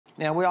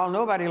Now, we all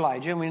know about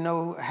Elijah, and we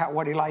know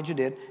what Elijah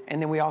did. And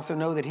then we also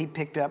know that he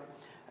picked up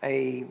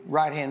a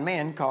right-hand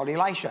man called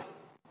Elisha.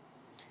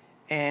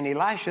 And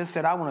Elisha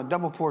said, I want a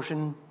double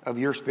portion of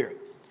your spirit.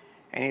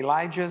 And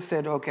Elijah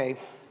said, okay,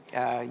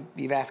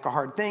 you've asked a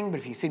hard thing, but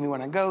if you see me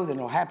when I go, then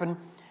it'll happen.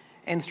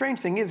 And the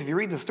strange thing is, if you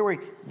read the story,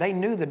 they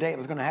knew the day it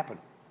was going to happen.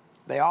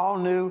 They all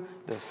knew.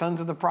 The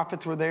sons of the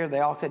prophets were there.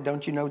 They all said,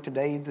 don't you know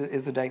today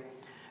is the day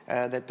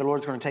that the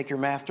Lord's going to take your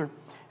master?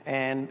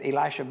 And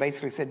Elisha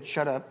basically said,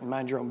 shut up and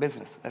mind your own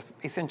business. That's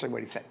essentially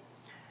what he said.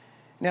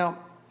 Now,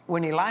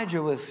 when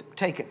Elijah was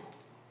taken,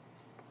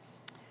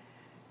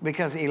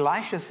 because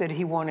Elisha said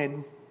he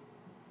wanted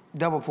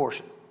double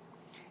portion,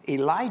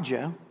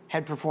 Elijah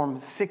had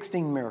performed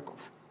 16 miracles.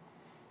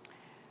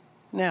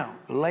 Now,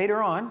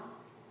 later on,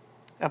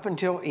 up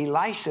until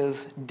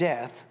Elisha's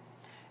death,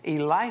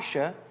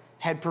 Elisha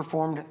had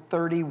performed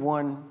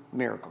 31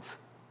 miracles.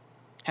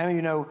 How many of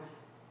you know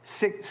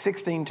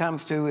 16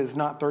 times 2 is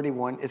not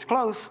 31? It's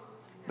close,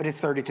 but it's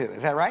 32.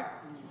 Is that right?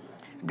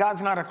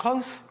 God's not a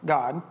close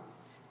God.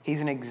 He's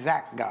an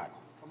exact God.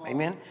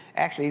 Amen?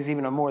 Actually, he's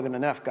even a more than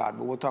enough God,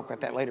 but we'll talk about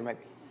that later maybe.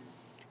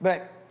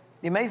 But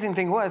the amazing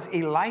thing was,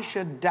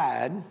 Elisha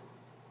died,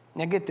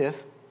 now get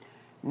this,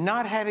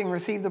 not having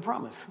received the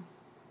promise,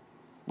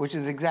 which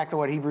is exactly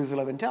what Hebrews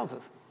 11 tells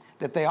us,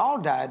 that they all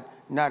died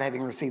not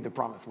having received the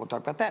promise. We'll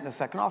talk about that in a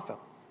second also.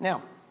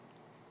 Now,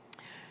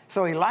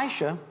 so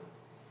Elisha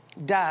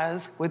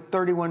dies with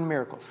 31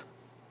 miracles.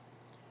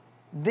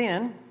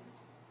 Then,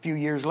 a few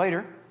years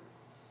later,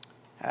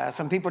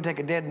 some people take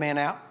a dead man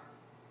out,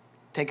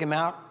 take him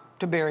out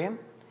to bury him.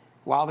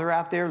 While they're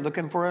out there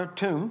looking for a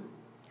tomb,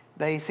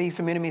 they see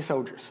some enemy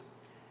soldiers.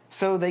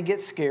 So they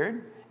get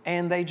scared,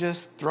 and they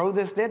just throw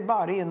this dead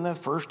body in the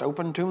first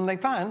open tomb they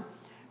find,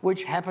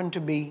 which happened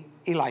to be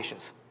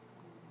Elisha's.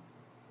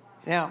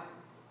 Now,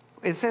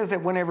 it says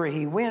that whenever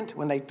he went,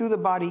 when they threw the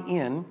body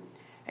in,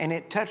 and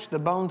it touched the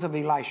bones of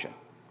Elisha,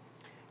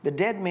 the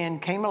dead man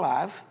came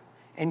alive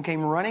and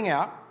came running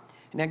out.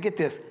 Now get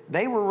this,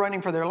 they were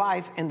running for their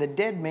life, and the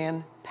dead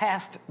man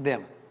passed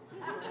them.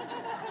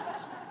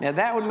 Now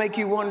that would make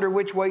you wonder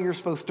which way you're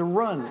supposed to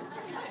run.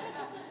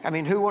 I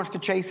mean, who wants to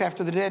chase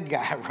after the dead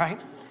guy,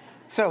 right?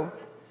 So,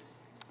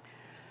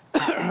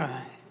 now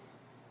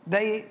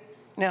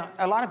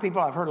a lot of people,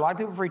 I've heard a lot of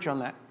people preach on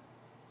that.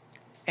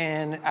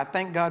 And I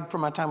thank God for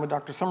my time with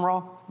Dr.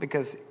 Summerall,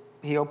 because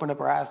he opened up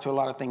our eyes to a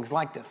lot of things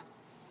like this.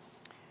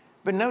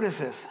 But notice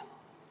this.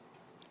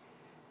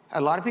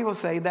 A lot of people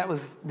say that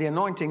was the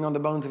anointing on the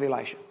bones of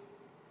Elisha.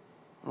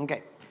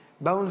 Okay.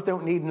 Bones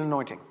don't need an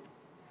anointing.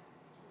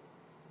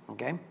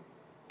 Okay.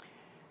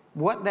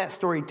 What that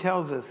story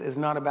tells us is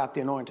not about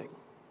the anointing.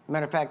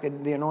 Matter of fact,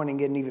 the anointing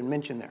isn't even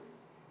mentioned there.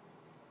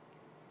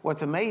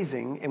 What's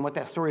amazing and what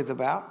that story is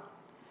about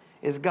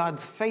is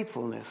God's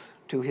faithfulness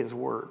to his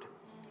word.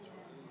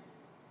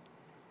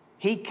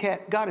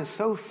 God is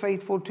so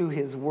faithful to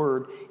his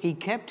word, he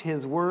kept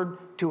his word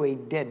to a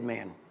dead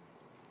man.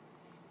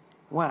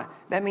 Why?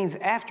 That means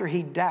after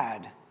he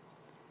died,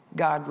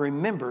 God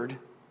remembered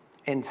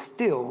and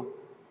still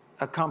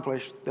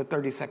accomplished the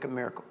 32nd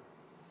miracle.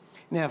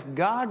 Now, if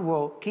God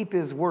will keep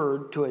his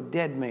word to a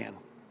dead man,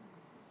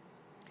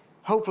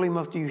 hopefully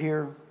most of you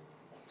here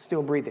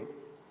still breathing.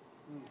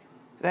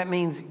 That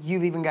means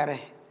you've even got a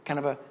kind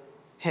of a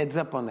heads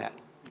up on that.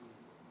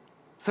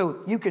 So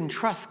you can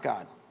trust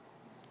God.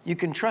 You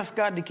can trust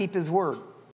God to keep his word.